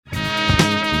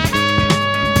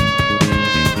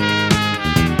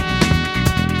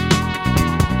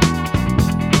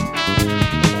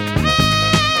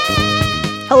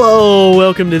Hello,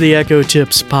 welcome to the Echo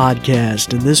Tips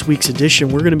podcast. In this week's edition,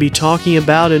 we're going to be talking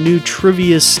about a new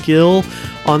trivia skill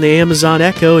on the Amazon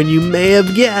Echo, and you may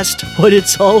have guessed what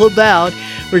it's all about.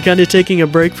 We're kind of taking a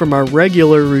break from our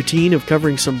regular routine of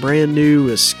covering some brand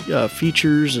new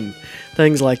features and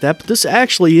things like that, but this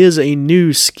actually is a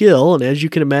new skill, and as you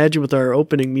can imagine with our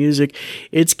opening music,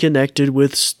 it's connected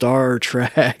with Star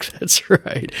Trek. That's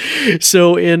right.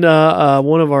 So in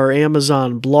one of our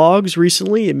Amazon blogs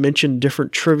recently, it mentioned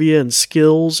different trivia and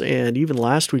skills, and even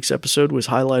last week's episode was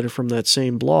highlighted from that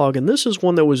same blog, and this is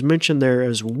one that was mentioned there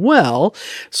as well.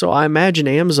 So I imagine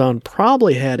Amazon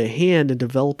probably had a hand in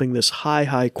developing this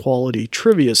high quality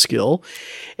trivia skill,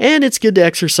 and it's good to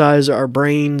exercise our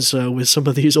brains with some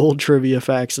of these old trivia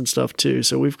facts and stuff too.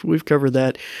 So we've covered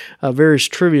that various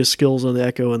trivia skills on the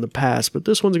Echo in the past, but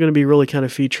this one's going to be really kind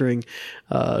of featuring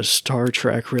Star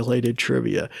Trek related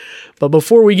trivia. But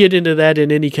before we get into that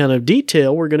in any kind of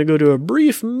detail, we're going to go to a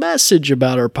brief message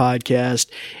about our podcast,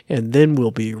 and then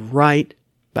we'll be right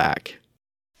back.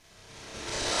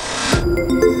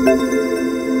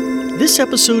 This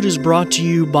episode is brought to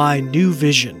you by New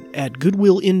Vision at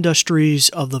Goodwill Industries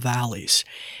of the Valleys,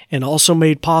 and also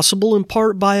made possible in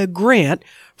part by a grant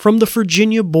from the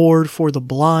Virginia Board for the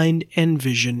Blind and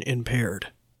Vision Impaired.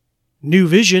 New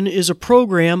Vision is a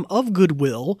program of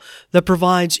Goodwill that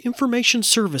provides information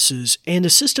services and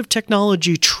assistive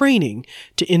technology training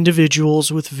to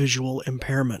individuals with visual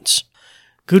impairments.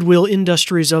 Goodwill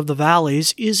Industries of the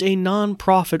Valleys is a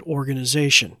nonprofit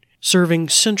organization serving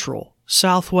Central,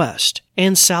 Southwest,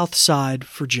 and Southside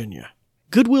Virginia.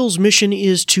 Goodwill's mission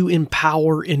is to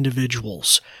empower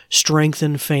individuals,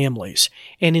 strengthen families,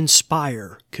 and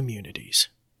inspire communities.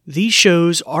 These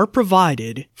shows are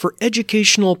provided for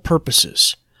educational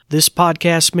purposes. This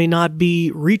podcast may not be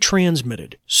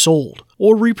retransmitted, sold,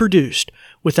 or reproduced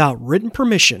without written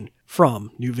permission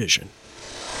from New Vision.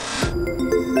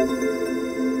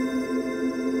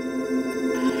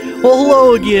 Well,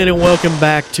 hello again, and welcome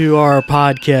back to our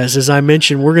podcast. As I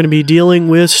mentioned, we're going to be dealing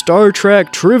with Star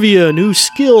Trek trivia, a new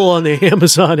skill on the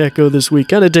Amazon Echo this week.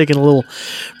 Kind of taking a little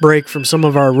break from some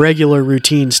of our regular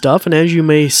routine stuff. And as you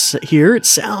may hear, it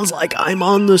sounds like I'm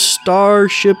on the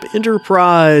Starship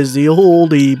Enterprise, the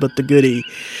oldie but the goodie.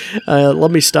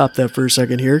 Let me stop that for a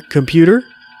second here. Computer,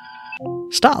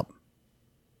 stop.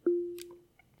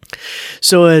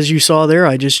 So as you saw there,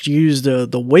 I just used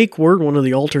the wake word, one of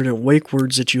the alternate wake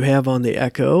words that you have on the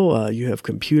Echo. You have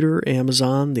computer,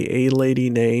 Amazon, the A-Lady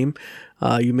name.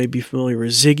 You may be familiar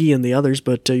with Ziggy and the others,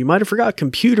 but you might have forgot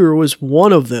computer was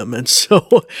one of them. And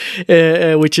so,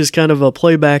 which is kind of a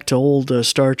playback to old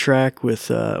Star Trek with,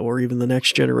 or even the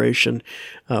Next Generation,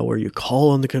 where you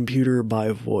call on the computer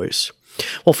by voice.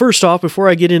 Well, first off, before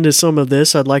I get into some of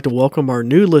this, I'd like to welcome our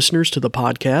new listeners to the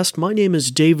podcast. My name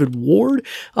is David Ward.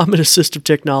 I'm an assistive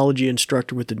technology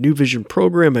instructor with the New Vision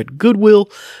program at Goodwill,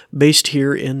 based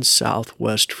here in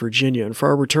Southwest Virginia. And for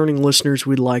our returning listeners,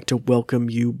 we'd like to welcome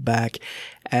you back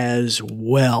as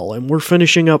well. And we're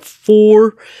finishing up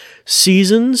 4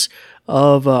 seasons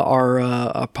of our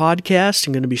podcast.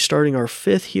 I'm going to be starting our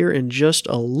 5th here in just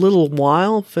a little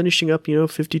while, finishing up,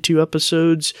 52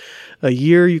 episodes a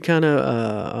year. You kind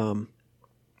of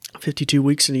 52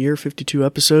 weeks in a year, 52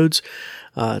 episodes.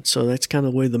 So that's kind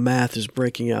of the way the math is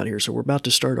breaking out here. So we're about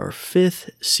to start our 5th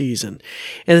season.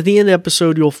 And at the end of the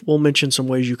episode, we'll mention some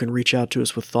ways you can reach out to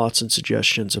us with thoughts and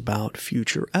suggestions about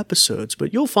future episodes.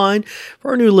 But you'll find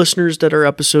for our new listeners that our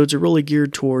episodes are really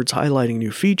geared towards highlighting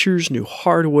new features, new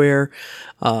hardware,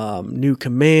 new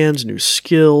commands, new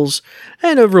skills.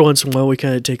 And every once in a while, we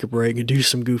kind of take a break and do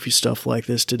some goofy stuff like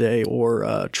this today,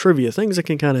 or trivia, things that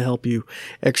can kind of help you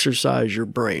exercise your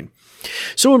brain.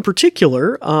 So in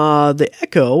particular, the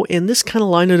Echo and this kind of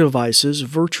line of devices,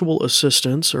 virtual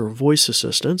assistants or voice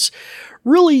assistants,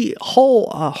 really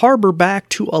harbor back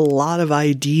to a lot of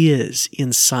ideas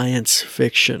in science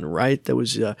fiction, right? That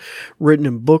was written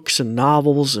in books and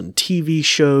novels and TV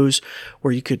shows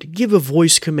where you could give a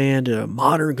voice command in a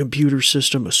modern computer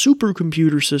system, a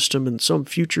supercomputer system in some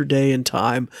future day and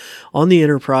time on the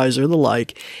Enterprise or the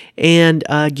like, and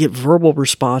get verbal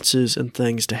responses and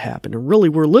things to happen. And really,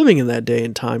 we're living in that day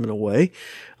and time in a way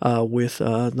with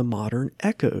the modern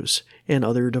Echoes and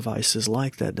other devices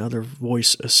like that, and other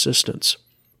voice assistants.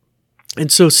 And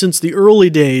so since the early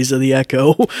days of the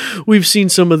Echo, we've seen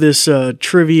some of this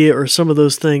trivia or some of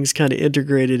those things kind of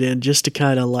integrated in just to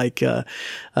kind of like a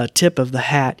tip of the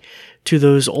hat to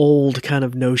those old kind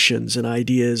of notions and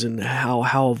ideas and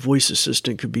how a voice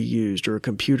assistant could be used or a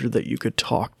computer that you could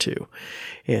talk to.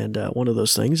 And one of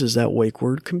those things is that wake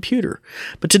word computer.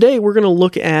 But today we're going to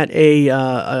look at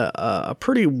a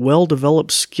pretty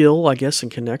well-developed skill, I guess, in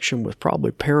connection with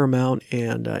probably Paramount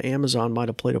and Amazon might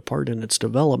have played a part in its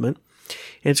development.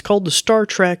 And it's called the Star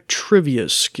Trek Trivia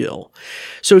skill.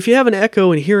 So if you have an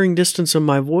echo in hearing distance of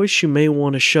my voice, you may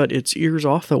want to shut its ears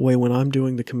off. That way when I'm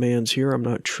doing the commands here, I'm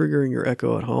not triggering your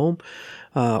echo at home.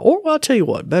 Or I'll tell you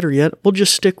what, better yet, we'll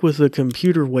just stick with the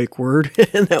computer wake word,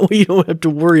 and that way you don't have to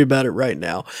worry about it right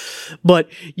now. But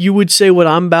you would say what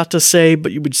I'm about to say,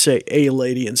 but you would say "a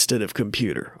lady" instead of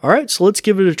computer. All right, so let's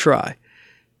give it a try.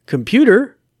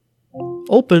 Computer,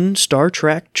 open Star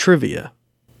Trek Trivia.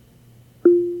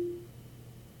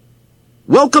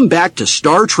 Welcome back to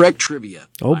Star Trek Trivia.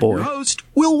 Oh boy. I'm your host,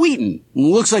 Will Wheaton.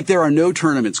 Looks like there are no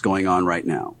tournaments going on right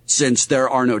now. Since there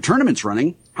are no tournaments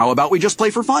running, how about we just play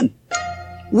for fun?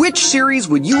 Which series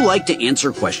would you like to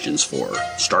answer questions for?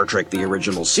 Star Trek the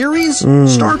Original Series,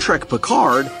 Star Trek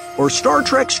Picard, or Star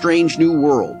Trek Strange New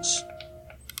Worlds?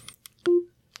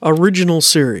 Original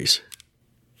series.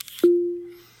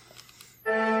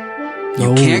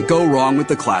 You can't go wrong with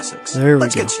the classics. There we go.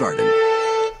 Let's get started.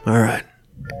 All right.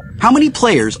 How many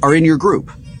players are in your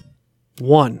group?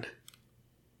 1.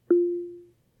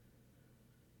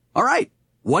 All right.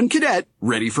 1 cadet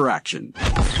ready for action.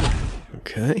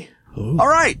 Okay. Ooh. All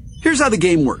right. Here's how the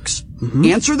game works.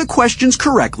 Answer the questions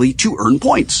correctly to earn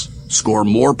points. Score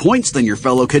more points than your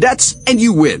fellow cadets, and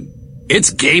you win. It's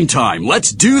game time.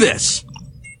 Let's do this.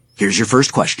 Here's your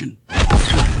first question.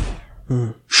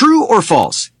 True or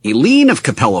false? Eileen of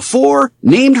Capella 4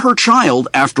 named her child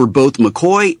after both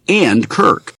McCoy and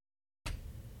Kirk.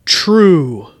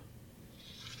 True.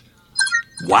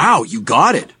 Wow, you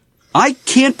got it. I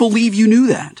can't believe you knew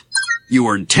that. You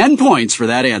earned 10 points for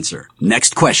that answer.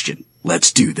 Next question.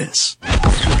 Let's do this.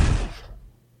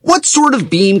 What sort of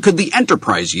beam could the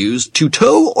Enterprise use to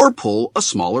tow or pull a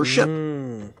smaller ship?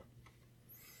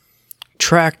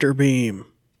 Tractor beam.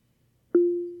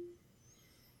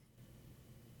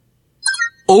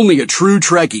 Only a true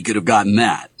Trekkie could have gotten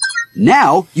that.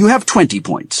 Now you have 20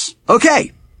 points.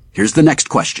 Okay, here's the next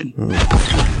question.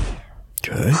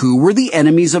 Okay. Who were the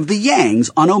enemies of the Yangs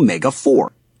on Omega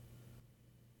 4?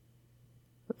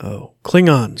 Oh,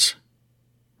 Klingons.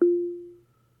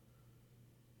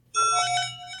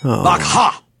 Oh.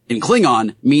 Bakha in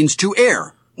Klingon means to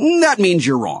air. That means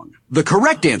you're wrong. The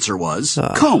correct answer was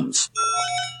combs.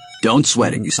 Don't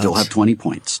sweat it. You still have 20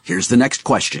 points. Here's the next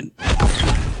question.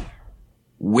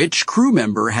 Which crew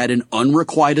member had an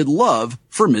unrequited love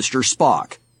for Mr.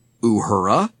 Spock?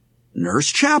 Uhura,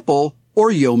 Nurse Chapel, or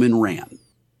Yeoman Rand?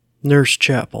 Nurse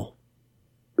Chapel.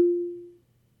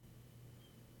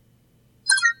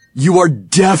 You are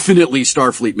definitely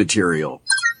Starfleet material.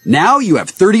 Now you have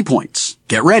 30 points.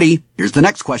 Get ready. Here's the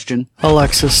next question.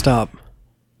 Alexa, stop.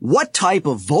 What type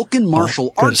of Vulcan martial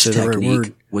gotta arts say the right technique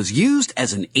word. was used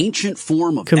as an ancient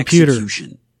form of Computer.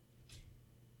 execution?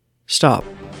 Stop.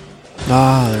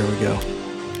 Ah, there we go.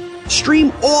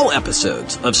 Stream all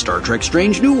episodes of Star Trek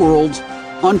Strange New Worlds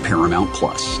on Paramount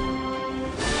Plus.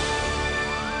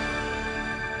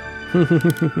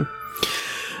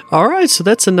 All right, so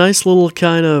that's a nice little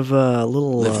kind of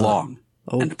little Live long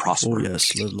and prosper. Oh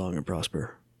yes, live long and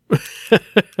prosper.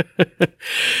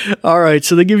 All right,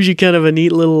 so that gives you kind of a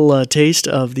neat little taste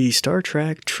of the Star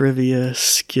Trek trivia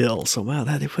skill. So wow,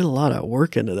 they put a lot of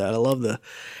work into that. I love the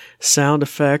sound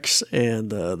effects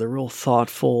and the real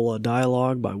thoughtful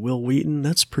dialogue by Will Wheaton.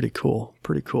 That's pretty cool.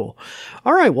 Pretty cool.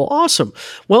 All right, well, awesome.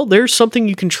 Well, there's something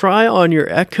you can try on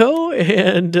your Echo,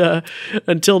 and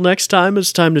until next time,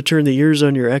 it's time to turn the ears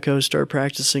on your Echo, start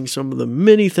practicing some of the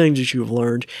many things that you've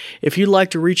learned. If you'd like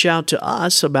to reach out to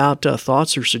us about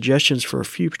thoughts or suggestions for a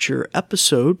future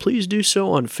episode, please do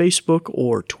so on Facebook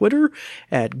or Twitter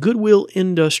at Goodwill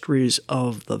Industries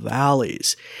of the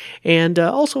Valleys. And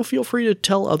also feel free to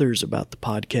tell others about the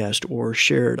podcast or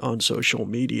share it on social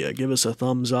media. Give us a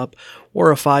thumbs up or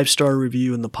a 5-star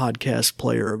review in the podcast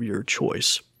player of your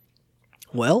choice.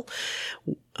 Well,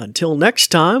 until next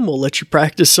time, we'll let you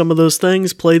practice some of those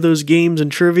things, play those games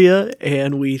and trivia,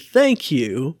 and we thank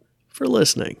you for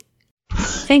listening.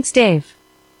 Thanks, Dave.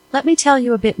 Let me tell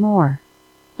you a bit more.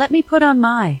 Let me put on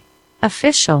my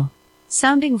official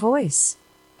sounding voice.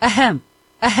 Ahem,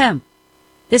 ahem.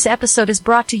 This episode is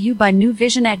brought to you by New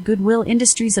Vision at Goodwill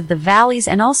Industries of the Valleys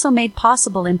and also made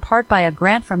possible in part by a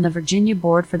grant from the Virginia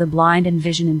Board for the Blind and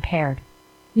Vision Impaired.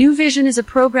 New Vision is a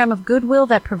program of Goodwill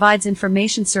that provides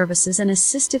information services and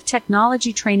assistive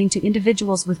technology training to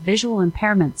individuals with visual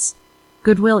impairments.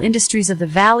 Goodwill Industries of the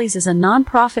Valleys is a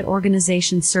nonprofit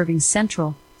organization serving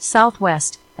Central,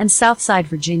 Southwest, and Southside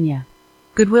Virginia.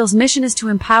 Goodwill's mission is to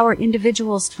empower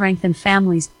individuals, strengthen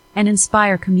families, and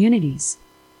inspire communities.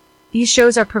 These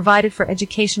shows are provided for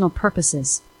educational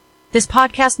purposes. This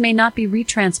podcast may not be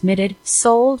retransmitted,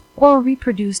 sold, or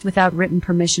reproduced without written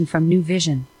permission from New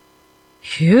Vision.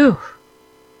 Phew!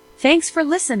 Thanks for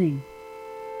listening.